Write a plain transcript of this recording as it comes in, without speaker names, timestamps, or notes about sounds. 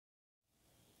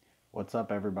What's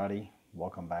up, everybody?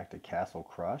 Welcome back to Castle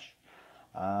Crush.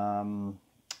 Um,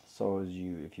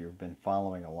 if you've been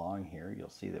following along here, you'll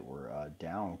see that we're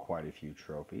down quite a few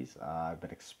trophies. I've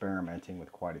been experimenting with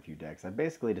quite a few decks. I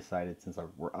basically decided since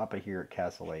we're up here at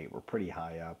Castle 8, we're pretty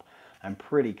high up. I'm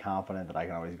pretty confident that I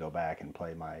can always go back and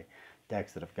play my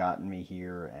decks that have gotten me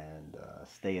here and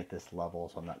stay at this level,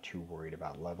 so I'm not too worried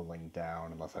about leveling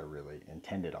down unless I really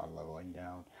intended on leveling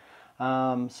down.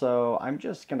 So I'm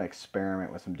just going to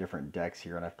experiment with some different decks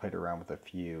here, and I've played around with a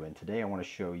few. And today I want to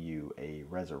show you a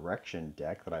Resurrection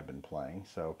deck that I've been playing.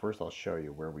 So first I'll show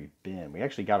you where we've been. We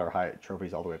actually got our high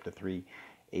trophies all the way up to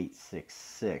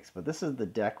 3866, but this is the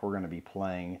deck we're going to be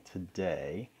playing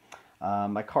today.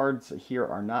 My cards here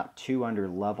are not too under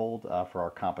leveled for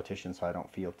our competition, so I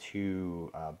don't feel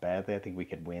too badly. I think we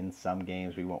could win some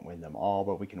games. We won't win them all,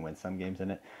 but we can win some games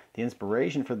in it. The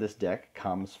inspiration for this deck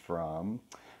comes from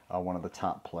one of the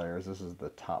top players. This is the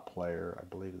top player, I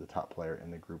believe the top player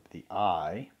in the group, the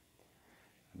I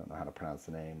don't know how to pronounce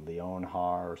the name,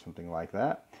 Leonhar or something like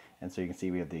that. And so you can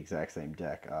see we have the exact same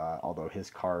deck, although his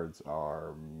cards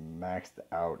are maxed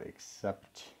out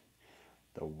except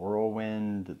the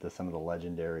Whirlwind, some of the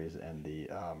legendaries, and the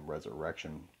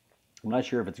Resurrection. I'm not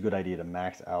sure if it's a good idea to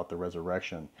max out the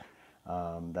Resurrection.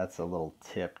 That's a little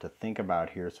tip to think about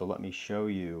here. So let me show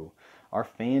you. Our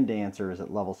Fan Dancer is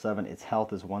at level 7. Its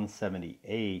health is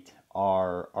 178.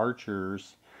 Our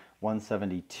Archers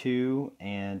 172,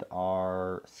 and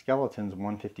our Skeletons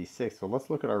 156. So let's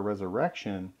look at our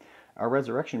Resurrection. Our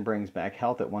Resurrection brings back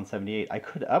health at 178. I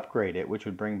could upgrade it, which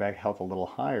would bring back health a little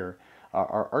higher.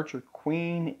 Our Archer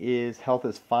Queen health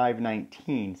is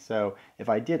 519, so if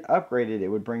I did upgrade it, it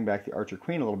would bring back the Archer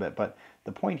Queen a little bit, but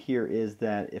the point here is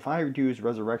that if I use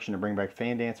Resurrection to bring back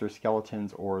Fan Dancer,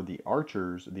 Skeletons, or the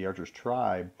Archers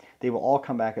tribe, they will all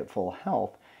come back at full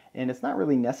health, and it's not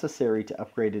really necessary to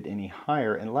upgrade it any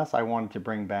higher unless I wanted to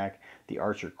bring back the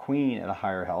Archer Queen at a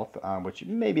higher health, which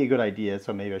may be a good idea,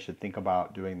 so maybe I should think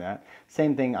about doing that.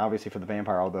 Same thing, obviously, for the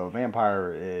Vampire, although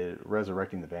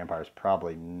resurrecting the Vampire is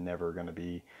probably never going to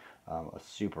be a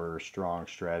super strong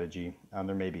strategy.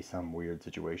 There may be some weird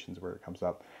situations where it comes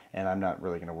up, and I'm not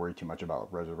really going to worry too much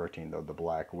about resurrecting the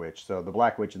Black Witch. So the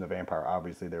Black Witch and the Vampire are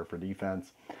obviously there for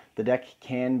defense. The deck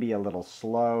can be a little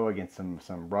slow against some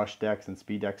rush decks and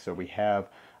speed decks. So we have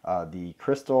the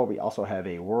Crystal. We also have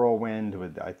a Whirlwind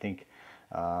with, I think,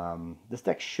 this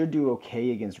deck should do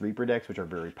okay against Reaper decks, which are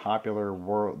very popular.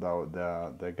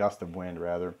 Though the Gust of Wind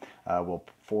rather will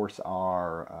force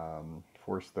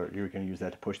you can use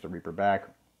that to push the Reaper back.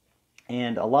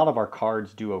 And a lot of our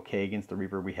cards do okay against the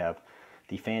Reaper. We have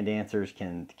the Fan Dancers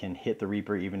can hit the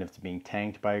Reaper even if it's being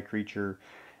tanked by a creature,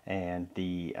 and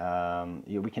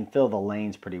we can fill the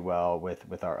lanes pretty well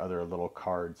with our other little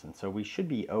cards, and so we should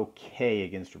be okay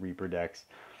against Reaper decks.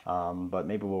 But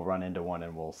maybe we'll run into one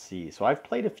and we'll see. So I've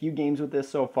played a few games with this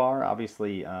so far.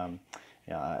 Obviously, I'm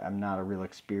not a real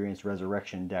experienced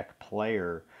Resurrection deck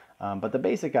player, but the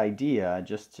basic idea,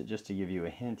 just to give you a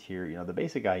hint here, the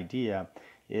basic idea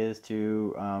is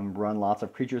to run lots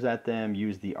of creatures at them,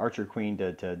 use the Archer Queen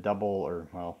to double, or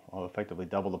well, effectively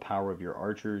double the power of your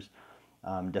archers,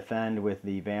 defend with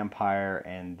the Vampire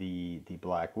and the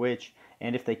Black Witch,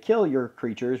 and if they kill your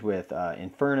creatures with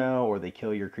Inferno, or they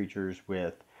kill your creatures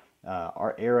with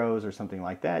our arrows or something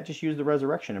like that, just use the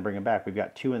Resurrection and bring them back. We've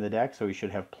got 2 in the deck, so we should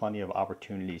have plenty of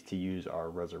opportunities to use our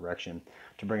Resurrection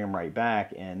to bring them right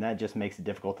back, and that just makes it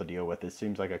difficult to deal with. It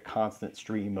seems like a constant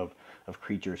stream of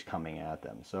creatures coming at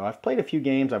them. So I've played a few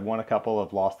games. I've won a couple.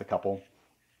 I've lost a couple.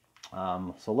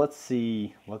 So let's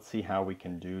see how we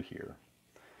can do here.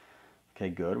 Okay,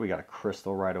 good. We got a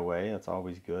Crystal right away. That's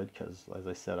always good because, as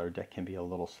I said, our deck can be a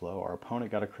little slow. Our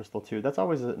opponent got a Crystal too. That's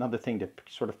always another thing to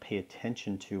sort of pay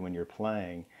attention to when you're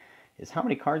playing, is how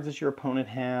many cards does your opponent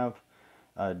have?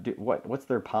 What's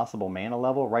their possible mana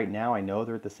level? Right now, I know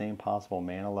they're at the same possible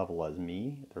mana level as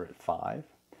me. They're at 5.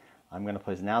 I'm going to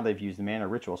place, now they've used the Mana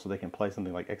Ritual, so they can play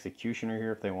something like Executioner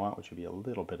here if they want, which would be a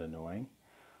little bit annoying.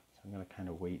 So I'm going to kind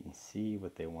of wait and see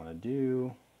what they want to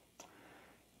do.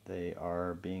 They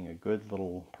are being a good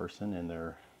little person, and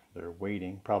they're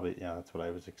waiting. Probably, yeah, that's what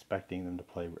I was expecting them to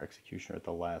play Executioner at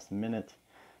the last minute.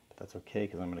 But that's okay,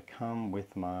 because I'm going to come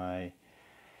with my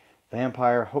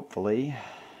Vampire, hopefully.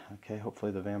 Okay,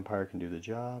 hopefully the Vampire can do the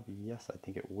job. Yes, I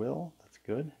think it will. That's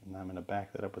good. And I'm going to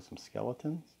back that up with some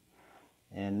Skeletons.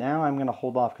 And now I'm going to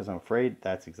hold off because I'm afraid.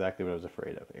 That's exactly what I was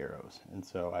afraid of, arrows. And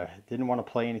so I didn't want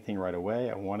to play anything right away.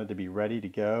 I wanted to be ready to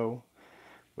go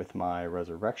with my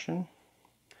Resurrection.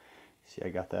 See, I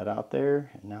got that out there,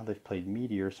 and now they've played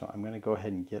Meteor, so I'm going to go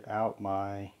ahead and get out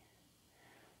my...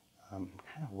 I'm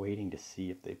kind of waiting to see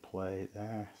if they play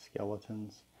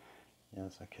Skeletons.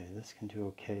 Yes, okay, this can do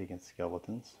okay against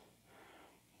skeletons.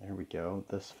 There we go.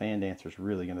 This Fan Dancer is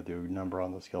really going to do a number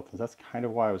on the skeletons. That's kind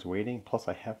of why I was waiting. Plus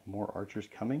I have more archers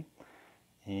coming.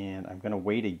 And I'm going to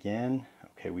wait again.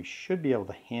 Okay, we should be able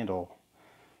to handle,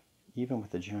 even with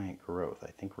the giant growth,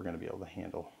 I think we're going to be able to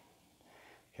handle.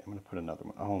 Okay, I'm going to put another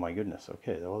one. Oh my goodness,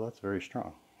 okay, well that's very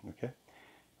strong. Okay.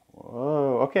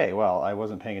 Whoa, okay, well, I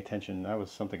wasn't paying attention. That was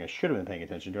something I should have been paying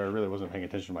attention to. I really wasn't paying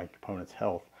attention to my opponent's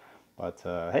health. But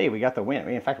hey, we got the win. I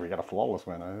mean, in fact, we got a flawless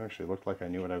win. I actually looked like I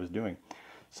knew what I was doing.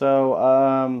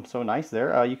 So, so nice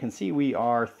there. You can see we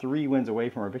are 3 wins away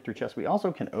from our victory chest. We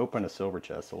also can open a silver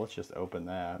chest, so let's just open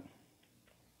that.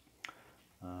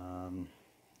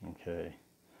 Okay,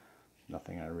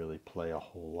 nothing I really play a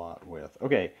whole lot with.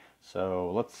 Okay,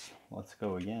 so let's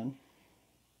go again.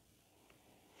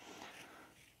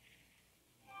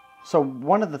 So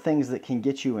one of the things that can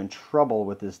get you in trouble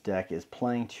with this deck is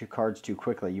playing 2 cards too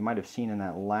quickly. You might have seen in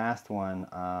that last one,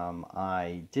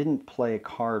 I didn't play a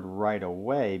card right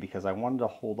away because I wanted to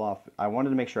hold off. I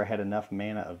wanted to make sure I had enough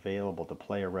mana available to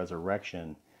play a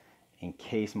Resurrection in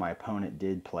case my opponent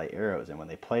did play arrows. And when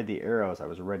they played the arrows, I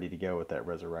was ready to go with that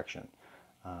Resurrection.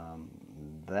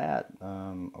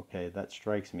 Okay, that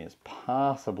strikes me as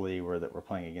possibly that we're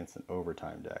playing against an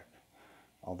overtime deck.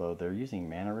 Although they're using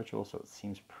Mana Ritual, so it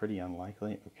seems pretty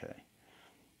unlikely. Okay.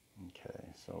 Okay,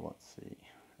 so let's see.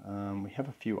 We have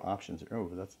a few options. Oh,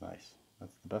 that's nice.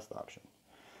 That's the best option.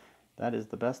 That is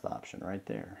the best option right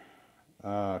there.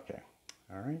 Okay.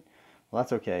 All right. Well,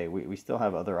 that's okay. We still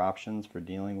have other options for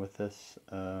dealing with this.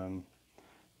 Okay, I'm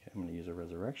going to use a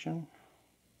Resurrection.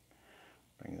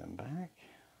 Bring them back.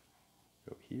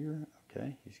 Go here.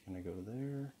 Okay, he's going to go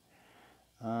there.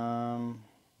 Kind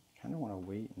of want to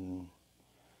wait and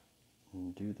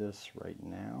do this right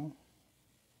now.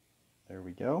 There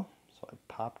we go. So I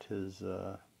popped his,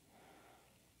 okay,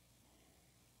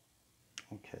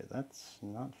 that's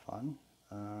not fun.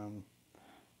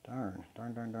 Darn.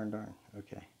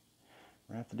 Okay,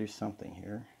 we're gonna have to do something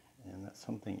here, and that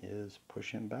something is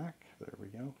push him back. There we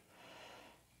go.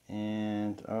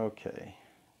 And okay,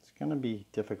 it's gonna be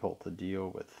difficult to deal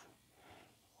with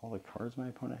all the cards my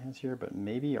opponent has here, but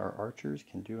maybe our archers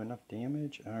can do enough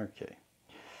damage. Okay.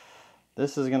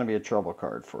 This is going to be a trouble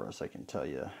card for us, I can tell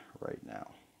you right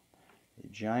now. A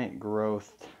giant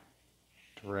growth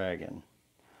dragon.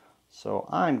 So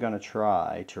I'm going to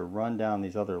try to run down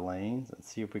these other lanes and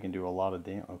see if we can do a lot of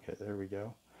damage. Okay, there we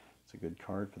go. It's a good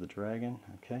card for the dragon.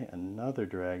 Okay, another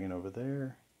dragon over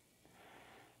there.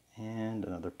 And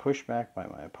another pushback by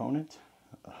my opponent.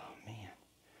 Oh, man.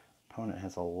 Opponent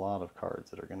has a lot of cards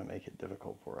that are going to make it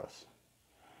difficult for us.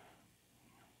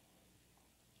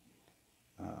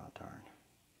 Oh, darn.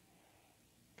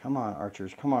 Come on,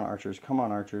 archers. Come on, archers. Come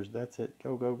on, archers. That's it.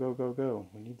 Go, go, go, go, go.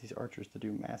 We need these archers to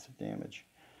do massive damage.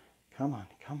 Come on,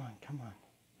 come on, come on.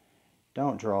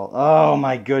 Don't draw. Oh,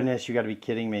 my goodness. You got to be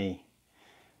kidding me.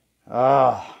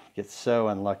 Oh, get so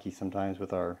unlucky sometimes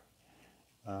with our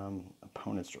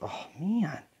opponents. Oh,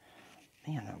 man.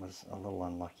 Man, that was a little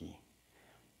unlucky.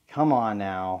 Come on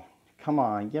now. Come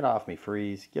on. Get off me,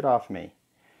 Freeze. Get off me.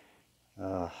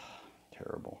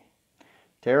 Terrible.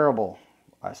 Terrible.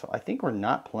 So I think we're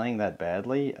not playing that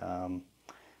badly.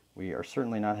 We are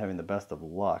certainly not having the best of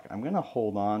luck. I'm going to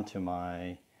hold on to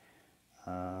my...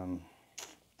 I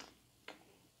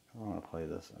want to play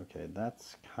this. Okay,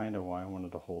 that's kind of why I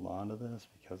wanted to hold on to this,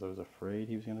 because I was afraid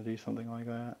he was going to do something like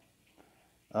that.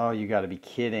 Oh, you got to be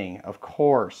kidding. Of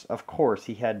course. Of course.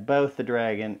 He had both the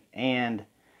dragon and...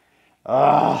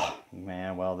 Oh,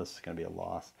 man, well, this is going to be a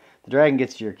loss. The dragon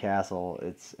gets to your castle.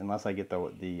 It's unless I get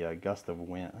the gust of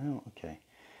wind. Oh, okay.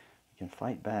 We can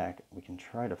fight back. We can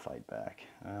try to fight back.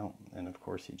 Well, and of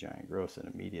course he giant grows it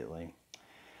immediately.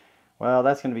 Well,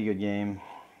 that's going to be a good game.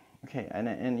 Okay,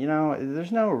 and you know,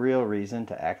 there's no real reason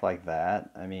to act like that.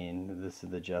 I mean, this is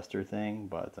the jester thing,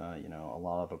 but you know, a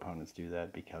lot of opponents do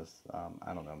that because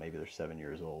I don't know, maybe they're 7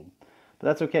 years old. But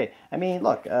that's okay. I mean,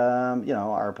 look, you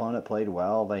know, our opponent played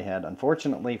well. They had,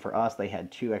 unfortunately for us, they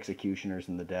had 2 executioners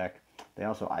in the deck. They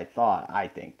also, I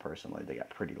think personally, they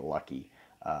got pretty lucky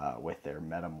with their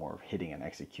metamorph hitting an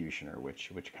executioner,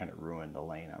 which kind of ruined the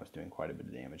lane. I was doing quite a bit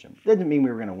of damage. And didn't mean we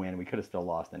were going to win. We could have still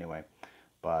lost anyway.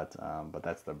 But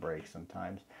that's the break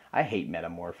sometimes. I hate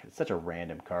metamorph. It's such a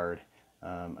random card.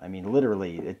 I mean,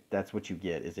 literally, that's what you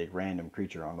get is a random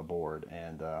creature on the board,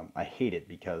 and I hate it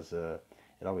because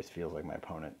it always feels like my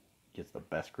opponent gets the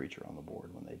best creature on the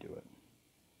board when they do it.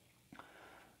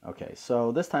 Okay,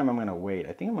 so this time I'm going to wait.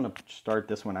 I think I'm going to start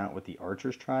this one out with the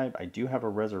Archer's Tribe. I do have a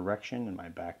Resurrection in my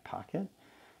back pocket,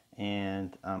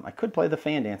 and I could play the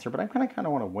Fan Dancer, but I kind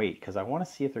of want to wait because I want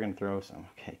to see if they're going to throw some.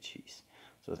 Okay, jeez.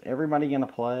 So is everybody going to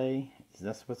play? Is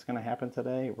this what's going to happen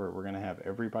today? We're going to have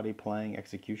everybody playing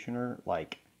Executioner,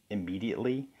 like,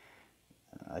 immediately?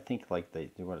 I think, like, they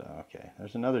do what... Okay,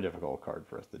 there's another difficult card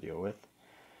for us to deal with.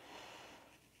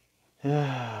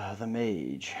 The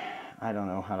Mage. I don't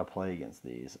know how to play against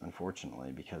these,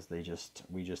 unfortunately, because we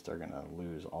just are going to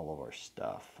lose all of our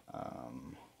stuff.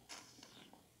 Okay,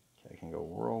 I can go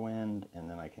Whirlwind, and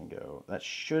then I can go... That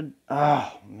should...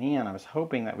 Oh, man, I was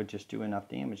hoping that would just do enough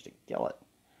damage to kill it.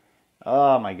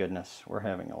 Oh, my goodness. We're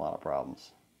having a lot of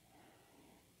problems.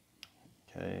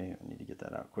 Okay, I need to get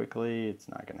that out quickly. It's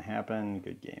not going to happen.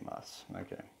 Good game, us.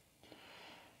 Okay.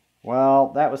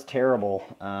 Well, that was terrible.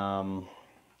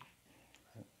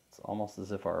 It's almost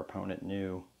as if our opponent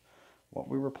knew what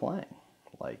we were playing.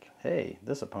 Like, hey,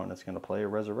 this opponent's going to play a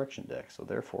Resurrection deck, so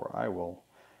therefore I will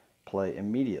play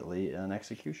immediately an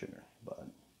Executioner. But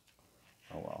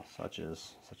oh well, such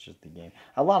is the game.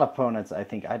 A lot of opponents, I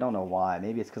think, I don't know why.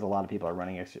 Maybe it's because a lot of people are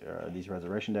running these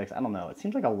Resurrection decks. I don't know. It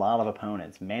seems like a lot of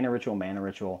opponents, Mana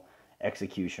Ritual,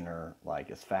 Executioner, like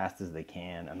as fast as they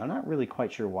can. And I'm not really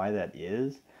quite sure why that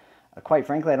is. Quite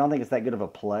frankly, I don't think it's that good of a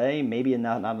play. Maybe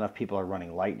not enough people are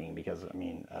running Lightning because, I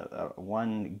mean,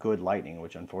 one good Lightning,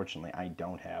 which unfortunately I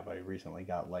don't have. I recently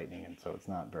got Lightning, and so it's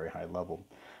not very high level.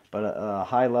 But a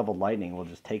high level Lightning will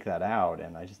just take that out,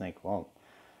 and I just think, well,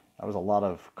 that was a lot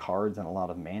of cards and a lot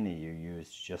of mana you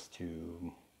used just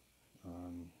to,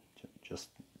 okay,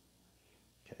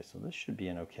 so this should be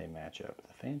an okay matchup.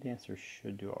 The Fan Dancer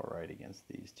should do all right against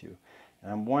these two.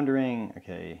 And I'm wondering,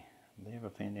 okay, they have a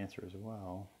Fan Dancer as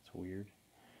well. It's weird.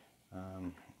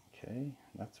 Okay,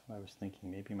 that's what I was thinking.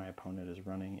 Maybe my opponent is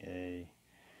running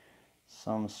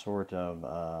some sort of,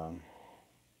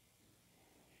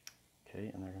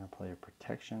 okay, and they're going to play a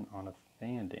protection on a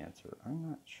Fan Dancer. I'm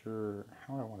not sure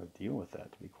how I want to deal with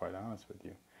that, to be quite honest with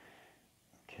you.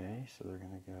 Okay, so they're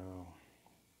going to go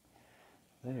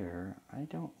there. I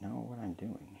don't know what I'm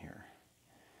doing here.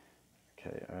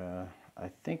 Okay, I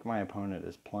think my opponent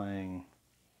is playing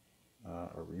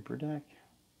a Reaper deck,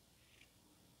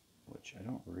 which I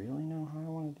don't really know how I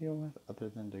want to deal with, other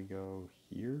than to go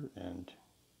here and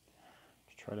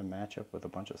to try to match up with a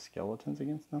bunch of skeletons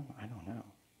against them. I don't know.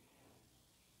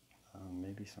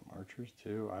 Maybe some archers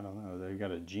too. I don't know. They've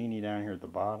got a genie down here at the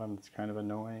bottom. It's kind of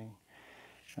annoying.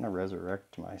 I'm going to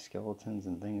resurrect my skeletons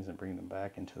and things and bring them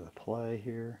back into the play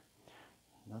here.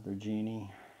 Another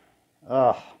genie.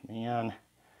 Oh, man.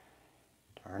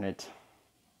 Darn it.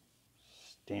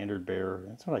 Standard bearer.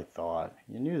 That's what I thought.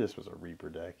 You knew this was a Reaper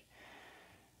deck.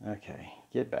 Okay,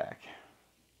 get back.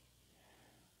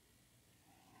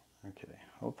 Okay,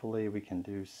 hopefully we can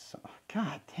do some...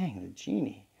 God dang, the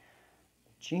genie.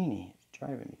 The genie is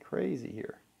driving me crazy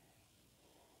here.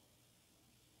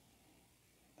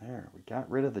 There, we got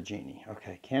rid of the genie.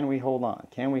 Okay, can we hold on?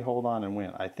 Can we hold on and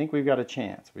win? I think we've got a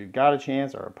chance. We've got a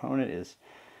chance. Our opponent is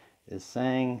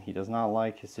saying he does not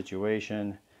like his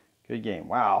situation. Good game.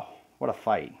 Wow, what a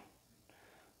fight.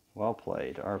 Well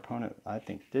played. Our opponent, I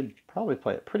think, did probably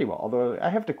play it pretty well. Although I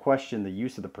have to question the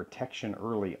use of the protection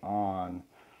early on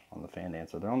the Fan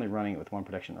Dancer. They're only running it with one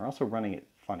protection. They're also running it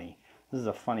funny. This is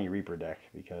a funny Reaper deck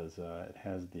because it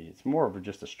has it's more of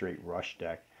just a straight rush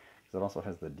deck. Because it also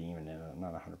has the demon in it. I'm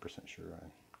not 100% sure.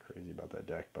 I'm crazy about that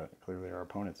deck, but clearly our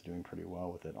opponent's doing pretty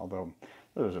well with it. Although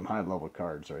those are some high-level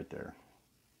cards right there.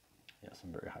 Yeah,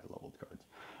 some very high-leveled cards.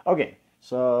 Okay,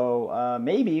 so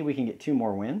maybe we can get 2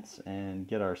 more wins and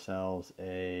get ourselves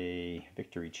a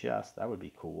victory chest. That would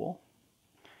be cool.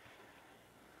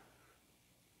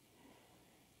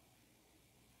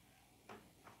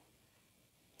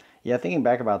 Yeah, thinking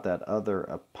back about that other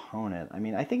opponent, I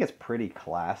mean, I think it's pretty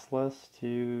classless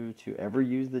to ever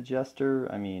use the Jester.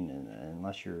 I mean,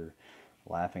 unless you're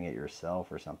laughing at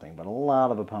yourself or something. But a lot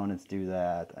of opponents do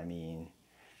that. I mean,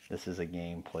 this is a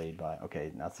game played by...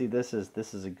 Okay, now see, this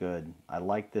is a good... I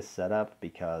like this setup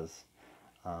because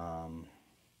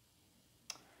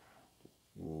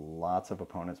lots of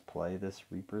opponents play this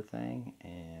Reaper thing,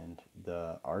 and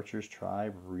the Archer's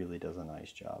Tribe really does a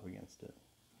nice job against it.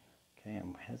 Okay,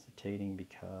 I'm hesitating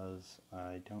because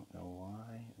I don't know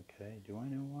why. Okay, do I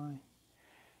know why?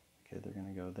 Okay, they're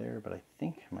going to go there, but I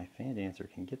think my Fan Dancer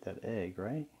can get that egg,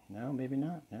 right? No, maybe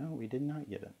not. No, we did not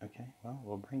get it. Okay, well,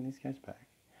 we'll bring these guys back.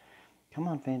 Come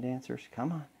on, Fan Dancers,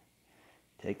 come on.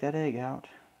 Take that egg out.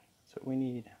 That's what we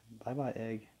need. Bye-bye,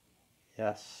 egg.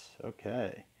 Yes,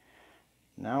 okay.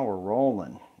 Now we're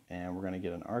rolling, and we're going to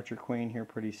get an Archer Queen here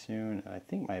pretty soon. And I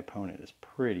think my opponent is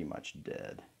pretty much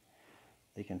dead.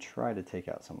 They can try to take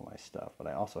out some of my stuff, but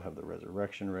I also have the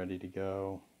Resurrection ready to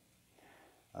go.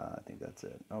 I think that's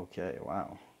it. Okay,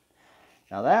 wow.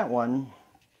 Now that one,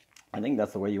 I think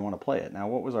that's the way you want to play it. Now,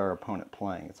 what was our opponent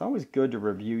playing? It's always good to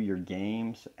review your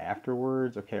games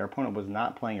afterwards. Okay, our opponent was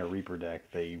not playing a Reaper deck.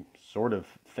 They sort of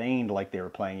feigned like they were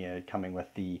playing it, coming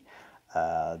with the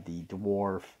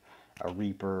Dwarf, a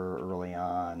Reaper early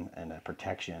on, and a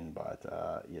Protection. But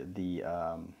the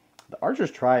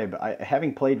Archer's Tribe,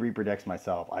 having played Reaper decks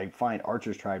myself, I find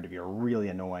Archer's Tribe to be a really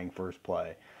annoying first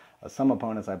play. Some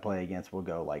opponents I play against will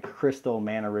go like Crystal,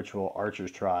 Mana Ritual,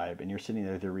 Archer's Tribe, and you're sitting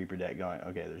there with your Reaper deck going,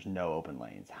 okay, there's no open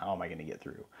lanes. How am I going to get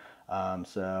through?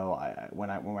 When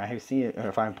I see it,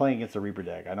 if I'm playing against a Reaper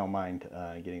deck, I don't mind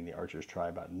getting the Archer's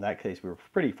Tribe out. In that case, we were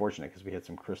pretty fortunate because we had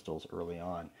some crystals early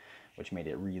on, which made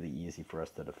it really easy for us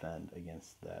to defend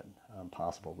against that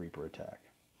possible Reaper attack.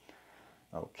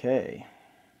 Okay.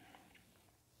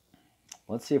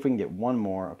 Let's see if we can get one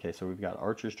more. Okay, so we've got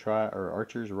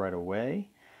Archer's right away.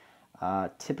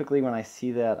 Typically, when I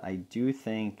see that, I do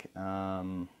think a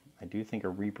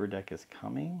Reaper deck is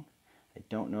coming. I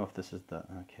don't know if this is the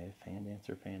okay Fan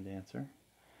Dancer.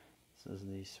 This is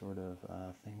the sort of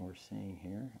thing we're seeing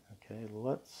here. Okay,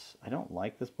 I don't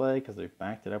like this play because they've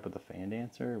backed it up with the Fan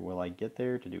Dancer. Will I get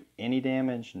there to do any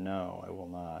damage? No, I will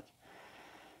not.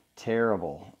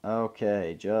 Terrible.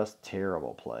 Okay, just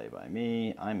terrible play by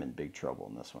me. I'm in big trouble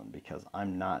in this one because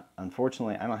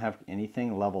unfortunately, I don't have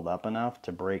anything leveled up enough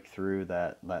to break through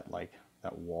that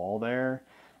wall there.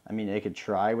 I mean, I could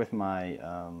try with my,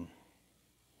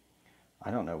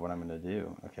 I don't know what I'm going to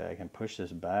do. Okay, I can push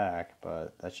this back,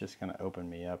 but that's just going to open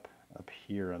me up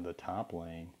here in the top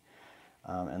lane.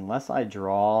 Unless I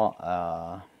draw,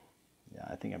 yeah,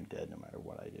 I think I'm dead no matter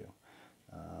what I do.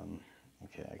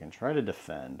 Okay, I can try to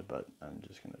defend, but I'm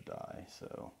just going to die.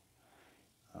 So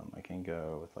I can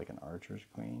go with like an Archer's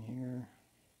Queen here.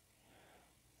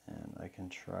 And I can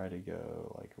try to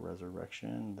go like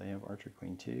Resurrection. They have Archer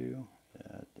Queen too.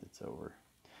 Yeah, it's over.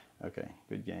 Okay,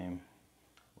 good game.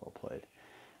 Well played.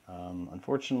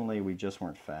 Unfortunately, we just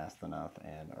weren't fast enough,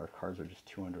 and our cards are just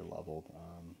too under leveled.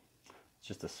 It's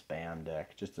just a spam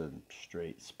deck, just a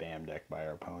straight spam deck by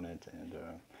our opponent, and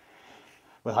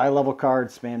with high level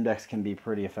cards, spam decks can be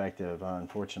pretty effective.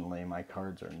 Unfortunately, my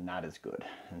cards are not as good.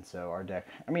 And so our deck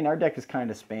is kind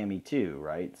of spammy too,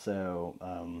 right? So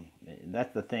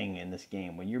that's the thing in this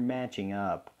game. When you're matching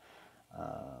up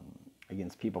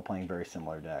against people playing very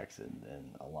similar decks,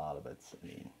 and a lot of it's, I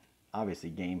mean,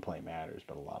 obviously gameplay matters,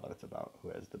 but a lot of it's about who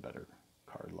has the better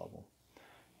card level.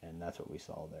 And that's what we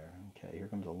saw there. Okay, here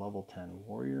comes a level 10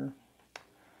 warrior.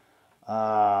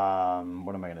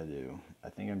 What am I gonna do? I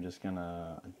think I'm just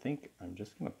gonna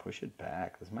push it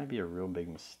back. This might be a real big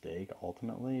mistake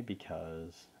ultimately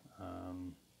because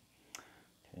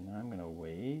okay, now I'm gonna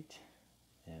wait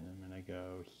and I'm gonna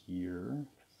go here.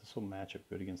 This will match up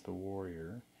good against the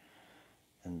warrior.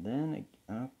 And then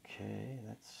okay,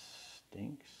 that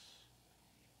stinks.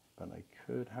 But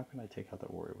how can I take out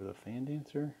that warrior with a Fan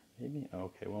Dancer? Maybe?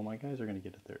 Okay, well my guys are gonna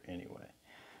get it there anyway.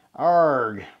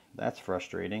 Arg! That's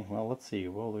frustrating. Well, let's see.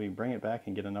 Will we bring it back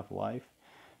and get enough life?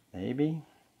 Maybe.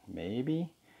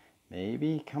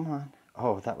 Come on.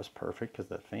 Oh, that was perfect because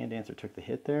the Fan Dancer took the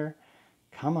hit there.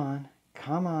 Come on.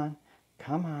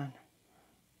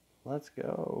 Let's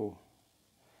go.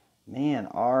 Man,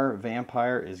 our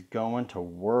vampire is going to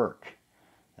work.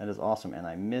 That is awesome. And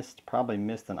I probably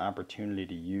missed an opportunity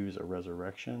to use a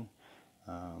resurrection.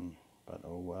 But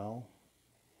oh well.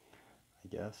 I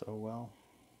guess, oh well.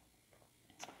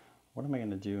 What am I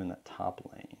going to do in that top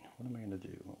lane? What am I going to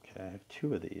do? Okay, I have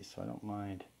two of these, so I don't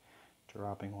mind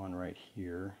dropping one right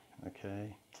here.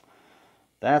 Okay.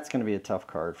 That's going to be a tough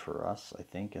card for us, I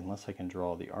think, unless I can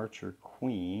draw the Archer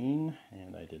Queen,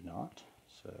 and I did not.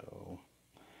 So,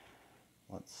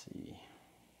 let's see.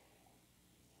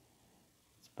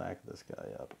 Let's back this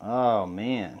guy up. Oh,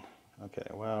 man. Okay,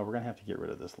 well, we're going to have to get rid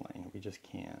of this lane. We just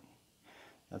can't.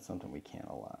 That's something we can't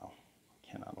allow.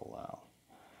 Cannot allow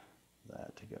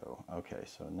that to go. Okay,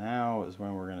 so now is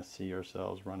when we're going to see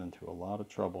ourselves run into a lot of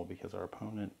trouble because our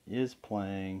opponent is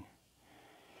playing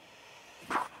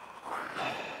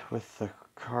with the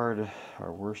card,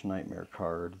 our worst nightmare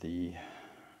card, the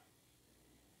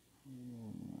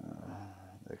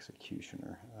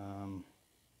Executioner.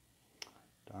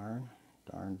 Darn.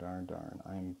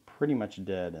 I'm pretty much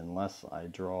dead unless I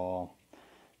draw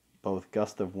both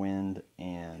Gust of Wind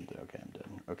and... Okay, I'm dead.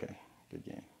 Okay, good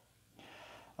game.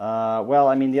 Well,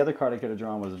 I mean, the other card I could have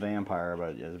drawn was Vampire,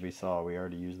 but as we saw, we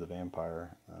already used the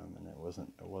Vampire, and it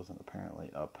wasn't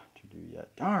apparently up to do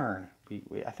yet. Darn!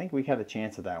 I think we had a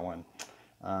chance at that one.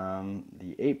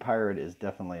 The 8 Pirate is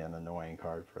definitely an annoying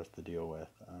card for us to deal with.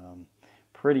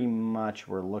 Pretty much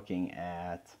we're looking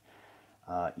at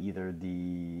either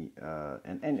the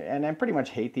and I pretty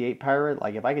much hate the 8 pirate.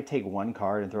 Like if I could take one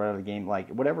card and throw it out of the game, like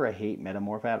whatever I hate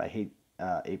metamorph at, I hate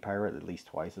 8 pirate at least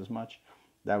twice as much.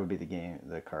 That would be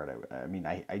the card. I mean,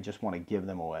 I just want to give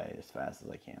them away as fast as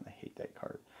I can. I hate that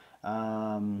card.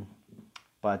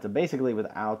 But basically,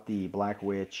 without the Black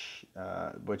Witch,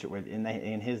 which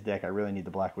in his deck, I really need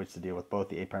the Black Witch to deal with both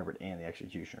the 8 pirate and the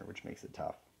Executioner, which makes it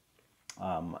tough.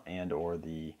 And or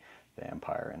the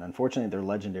Vampire. And unfortunately, they're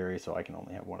legendary, so I can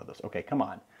only have one of those. Okay, come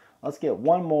on. Let's get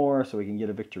one more so we can get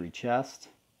a victory chest.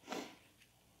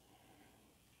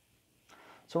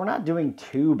 So we're not doing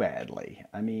too badly.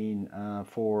 I mean,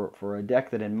 for a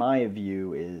deck that in my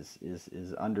view is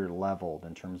under leveled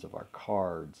in terms of our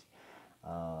cards,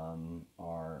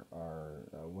 our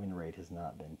win rate has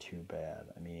not been too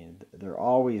bad. I mean, there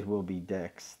always will be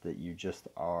decks that you just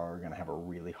are going to have a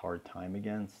really hard time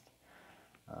against.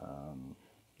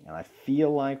 And I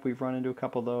feel like we've run into a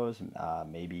couple of those.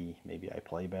 Maybe I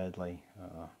play badly.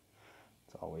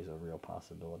 It's always a real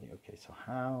possibility. Okay, so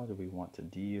how do we want to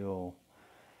deal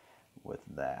with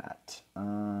that? I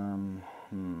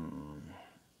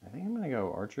think I'm going to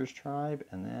go Archer's Tribe,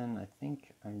 and then I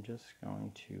think I'm just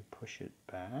going to push it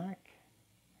back.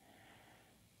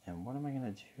 And what am I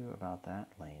going to do about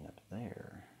that lane up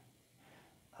there?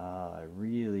 I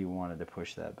really wanted to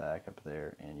push that back up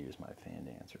there and use my Fan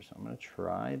Dancer. So I'm going to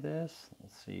try this.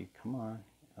 Let's see. Come on.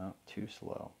 Oh, too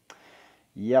slow.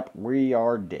 Yep, we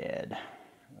are dead.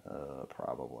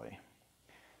 Probably.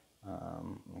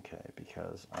 Okay,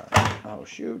 because oh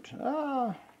shoot.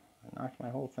 I knocked my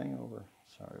whole thing over.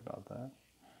 Sorry about that.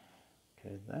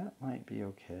 Okay, that might be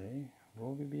okay.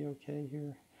 Will we be okay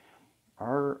here?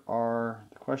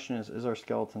 The question is our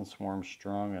Skeleton Swarm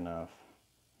strong enough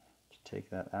to take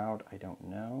that out? I don't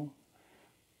know.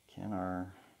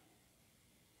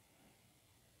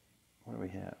 What do we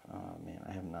have? Oh man,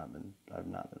 I've not been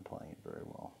playing it very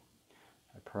well.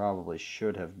 I probably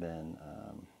should have been.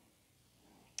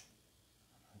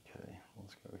 Okay,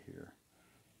 let's go here.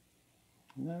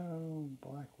 No,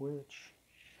 Black Witch.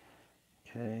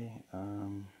 Okay,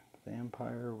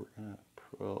 Vampire, we're gonna,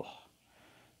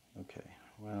 okay,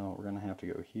 well, we're gonna have to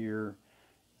go here,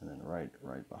 and then right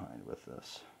behind with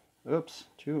this. Oops,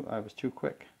 I was too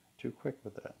quick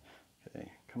with that. Okay,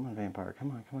 come on, Vampire,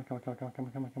 come on.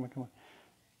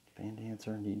 Fan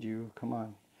Dancer, need you, come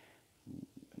on. I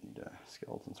need a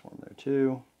Skeleton Swarm there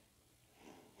too.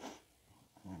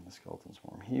 And the Skeleton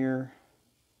Swarm here.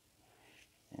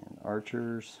 And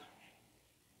Archers.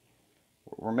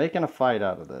 We're making a fight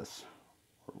out of this.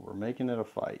 We're making it a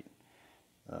fight.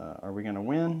 Are we going to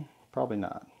win? Probably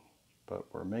not. But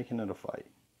we're making it a fight.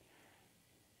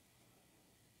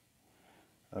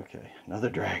 Okay, another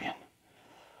dragon.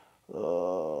 Okay,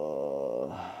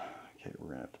 we're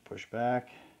going to have to push back.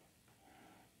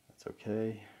 That's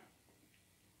okay.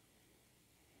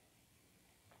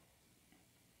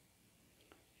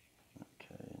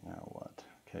 Okay, now what?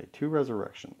 Okay, 2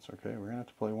 resurrections. Okay, we're going to have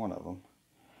to play one of them.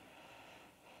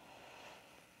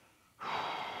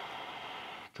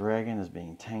 Dragon is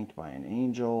being tanked by an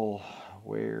angel.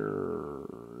 Where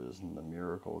is the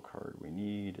miracle card we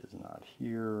need? Is not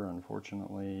here,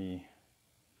 unfortunately.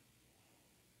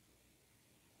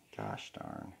 Gosh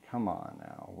darn. Come on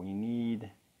now. We need...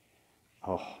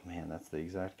 Oh man, that's the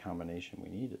exact combination we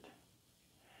needed.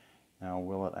 Now,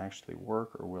 will it actually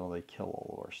work, or will they kill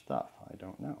all of our stuff? I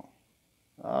don't know.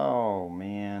 Oh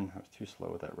man, I was too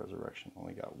slow with that resurrection.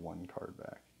 Only got 1 card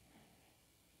back.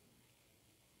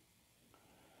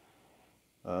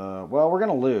 Well, we're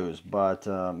going to lose, but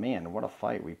man, what a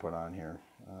fight we put on here.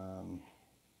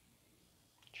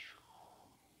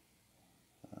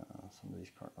 Some of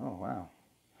these cards. Oh, wow.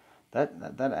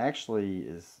 That actually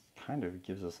is kind of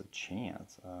gives us a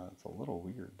chance. It's a little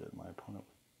weird that my opponent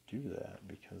would do that,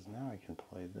 because now I can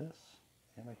play this,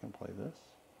 and I can play this.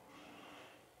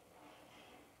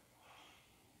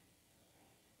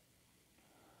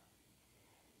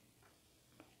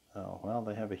 Oh, well,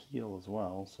 they have a heal as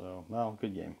well, so, well,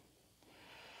 good game.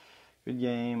 Good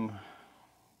game.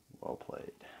 Well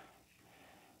played.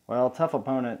 Well, tough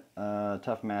opponent,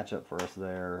 tough matchup for us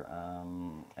there.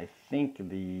 I think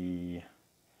the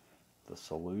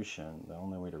solution, the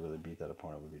only way to really beat that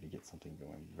opponent would be to get something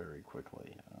going very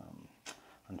quickly.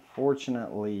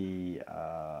 Unfortunately,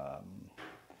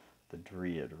 the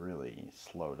Dryad really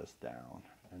slowed us down,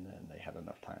 and then they had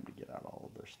enough time to get out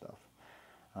all of their stuff.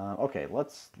 Okay,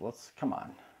 let's come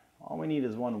on. All we need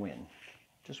is 1 win.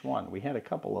 Just 1. We had a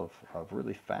couple of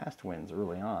really fast wins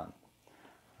early on.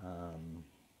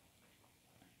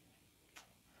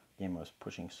 Game was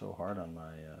pushing so hard on my,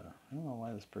 I don't know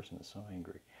why this person is so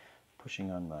angry. Pushing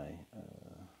on my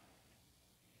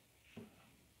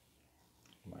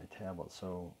My tablet's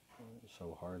so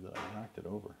hard that I knocked it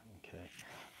over. Okay.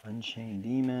 Unchained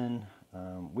Demon.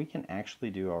 We can actually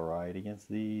do alright against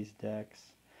these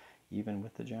decks. Even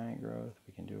with the Giant Growth,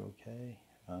 we can do okay.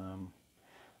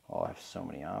 Oh, I have so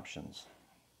many options.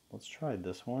 Let's try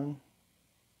this one.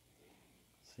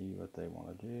 See what they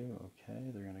want to do. Okay,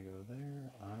 they're going to go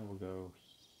there. I will go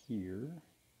here.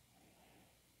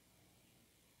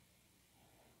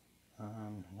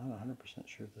 Not 100%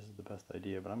 sure if this is the best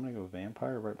idea, but I'm going to go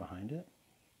Vampire right behind it.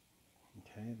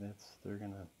 Okay, they're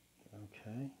going to,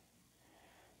 okay.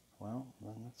 Well,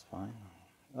 then that's fine.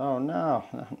 Oh, no.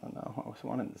 I was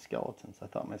wanting the skeletons. I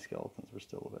thought my skeletons were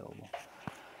still available.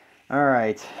 All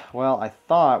right. Well, I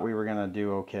thought we were going to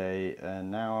do okay, and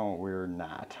now we're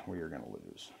not. We are going to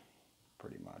lose,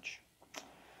 pretty much.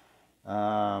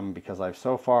 Because I've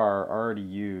so far already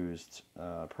used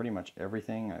pretty much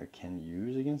everything I can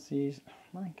use against these.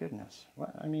 My goodness.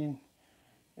 What, I mean,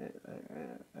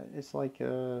 it's like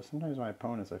sometimes my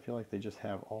opponents, I feel like they just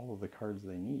have all of the cards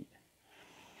they need.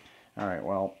 All right,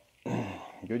 well,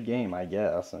 good game, I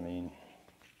guess. I mean,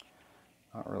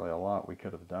 not really a lot we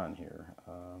could have done here.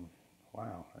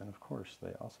 Wow, and of course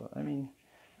they also, I mean,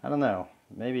 I don't know.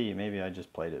 Maybe I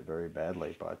just played it very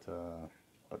badly, but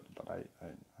I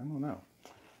don't know.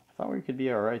 I thought we could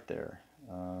be all right there.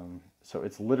 So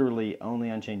it's literally only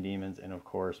Unchained Demons, and of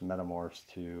course Metamorphs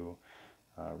to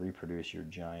reproduce your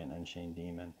giant Unchained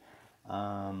Demon,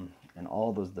 and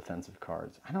all those defensive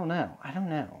cards. I don't know.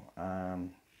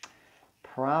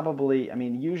 Probably, I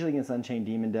mean, usually against Unchained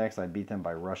Demon decks, I beat them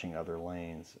by rushing other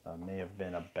lanes. May have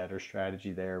been a better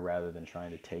strategy there rather than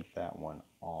trying to take that one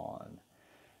on.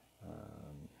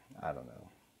 I don't know.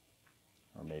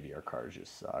 Or maybe our cards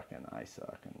just suck and I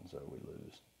suck and so we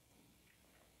lose.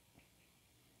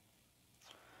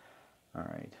 All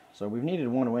right, so we've needed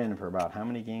one win for about how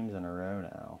many games in a row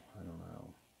now? I don't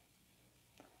know.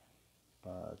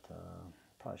 But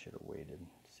probably should have waited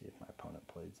to see if my opponent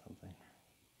played something.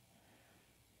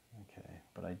 Okay,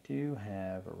 but I do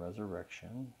have a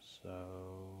Resurrection, so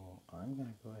I'm going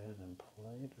to go ahead and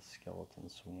play the Skeleton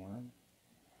Swarm.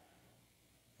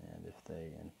 And if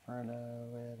they Inferno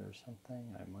it or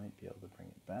something, I might be able to bring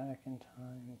it back in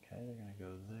time. Okay, they're going to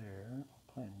go there.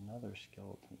 I'll play another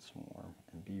Skeleton Swarm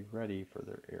and be ready for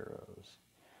their arrows.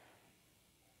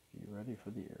 Be ready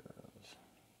for the arrows.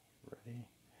 Ready?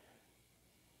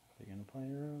 Are they going to play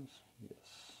arrows?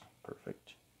 Yes,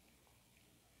 perfect.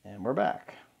 And we're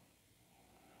back.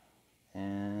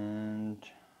 And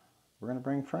we're going to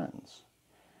bring friends.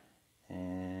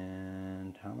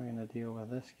 And how am I going to deal with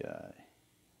this guy?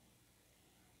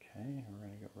 Okay, we're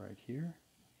going to go right here.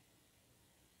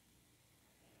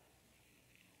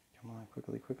 Come on,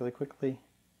 quickly, quickly, quickly.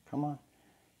 Come on.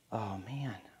 Oh,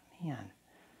 man.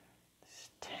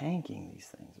 Just tanking these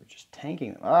things. They're just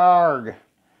tanking them. Arg!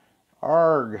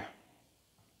 Arg!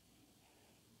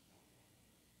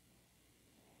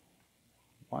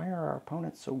 Why are our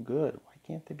opponents so good? Why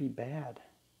can't they be bad?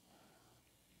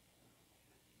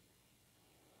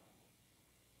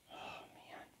 Oh,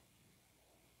 man.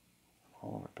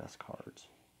 All of our best cards.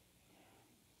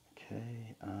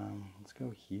 Okay, let's go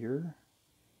here.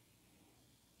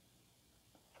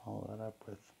 Follow that up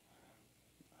with,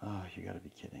 oh, you gotta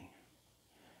be kidding.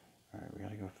 All right, we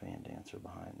gotta go Fan Dancer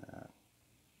behind that.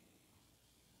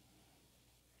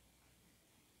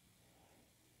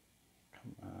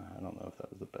 I don't know if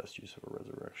that was the best use of a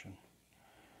Resurrection.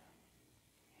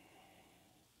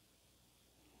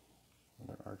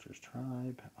 Another Archer's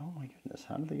Tribe. Oh my goodness,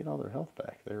 how did they get all their health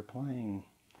back? They were playing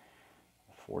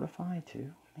Fortify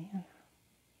too? Man. How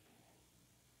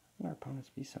can our opponents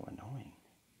be so annoying?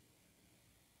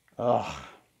 Ugh.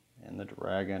 And the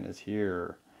dragon is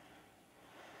here.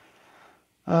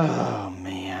 Oh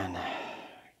man.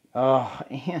 Oh,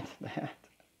 and that.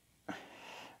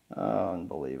 Oh,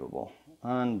 unbelievable.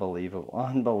 Unbelievable.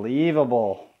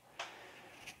 Unbelievable.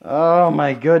 Oh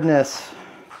my goodness.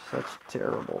 Such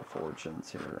terrible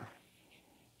fortunes here.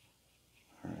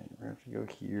 Alright, we have to go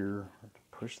here. We have to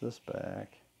push this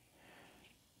back.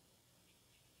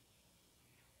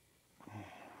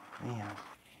 Oh, man.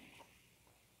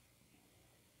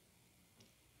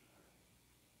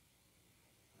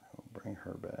 I'll bring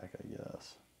her back, I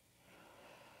guess.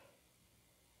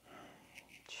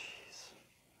 Jeez.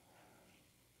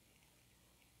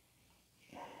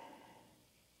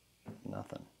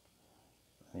 Nothing.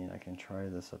 I mean, I can try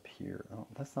this up here. Oh,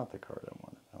 that's not the card I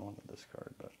wanted. I wanted this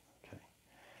card, but okay.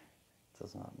 It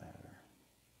does not matter.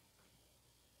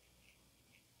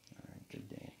 Alright, good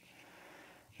game.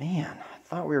 Man, I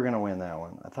thought we were going to win that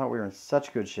one. I thought we were in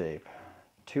such good shape.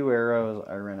 2 arrows,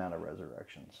 I ran out of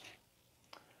resurrections.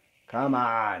 Come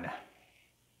on!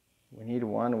 We need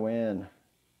one win.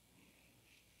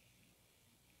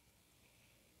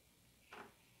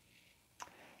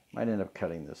 Might end up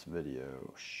cutting this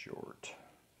video short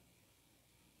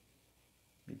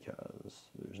because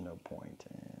there's no point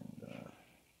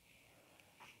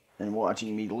in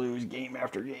watching me lose game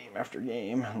after game after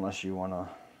game unless you want to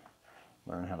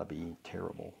learn how to be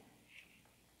terrible.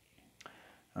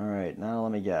 All right, now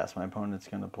let me guess. My opponent's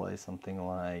going to play something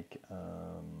like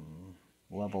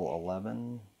level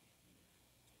 11.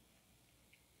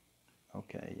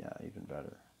 Okay, yeah, even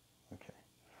better. Okay.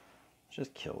 Let's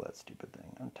just kill that stupid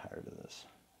thing. I'm tired of this.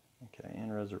 Okay,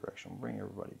 and resurrection. We'll bring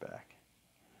everybody back.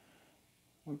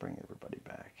 We'll bring everybody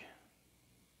back.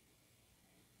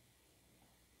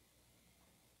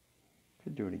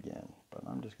 Could do it again, but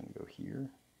I'm just going to go here.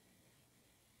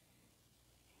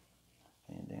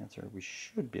 And answer. We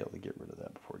should be able to get rid of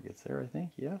that before it gets there, I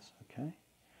think. Yes, okay.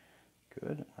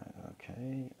 Good.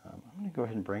 Okay. I'm going to go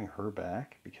ahead and bring her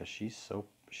back because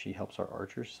she helps our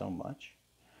archers so much.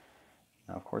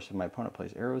 Now, of course, if my opponent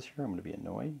plays arrows here, I'm going to be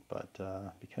annoyed, but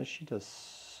because she does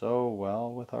so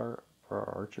well with our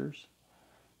archers,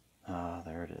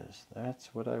 there it is.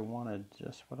 That's what I wanted,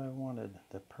 just what I wanted.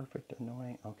 The perfect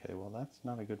annoying. Okay, well, that's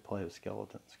not a good play of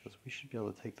skeletons because we should be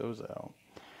able to take those out.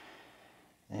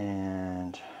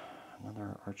 And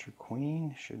another archer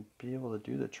queen should be able to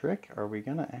do the trick. Are we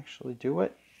going to actually do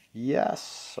it?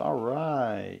 Yes. All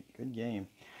right. Good game.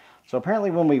 So apparently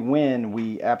when we win,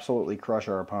 we absolutely crush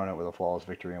our opponent with a flawless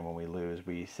victory. And when we lose,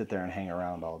 we sit there and hang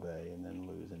around all day and then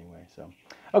lose anyway. So,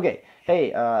 okay.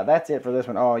 Hey, that's it for this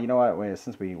one. Oh, you know what? Wait,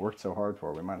 since we worked so hard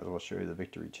for it, we might as well show you the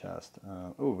victory chest.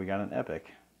 Oh, we got an epic.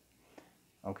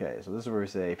 Okay, so this is where we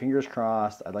say, fingers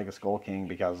crossed, I'd like a Skull King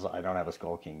because I don't have a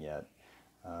Skull King yet.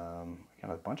 I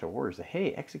got a bunch of warriors.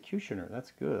 Hey, Executioner,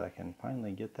 that's good. I can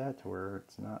finally get that to where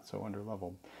it's not so under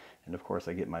leveled. And of course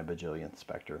I get my Bajillionth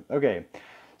Spectre. Okay,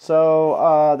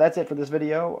 so that's it for this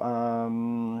video.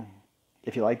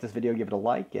 If you like this video, give it a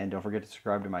like and don't forget to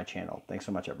subscribe to my channel. Thanks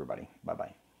so much, everybody.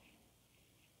 Bye-bye.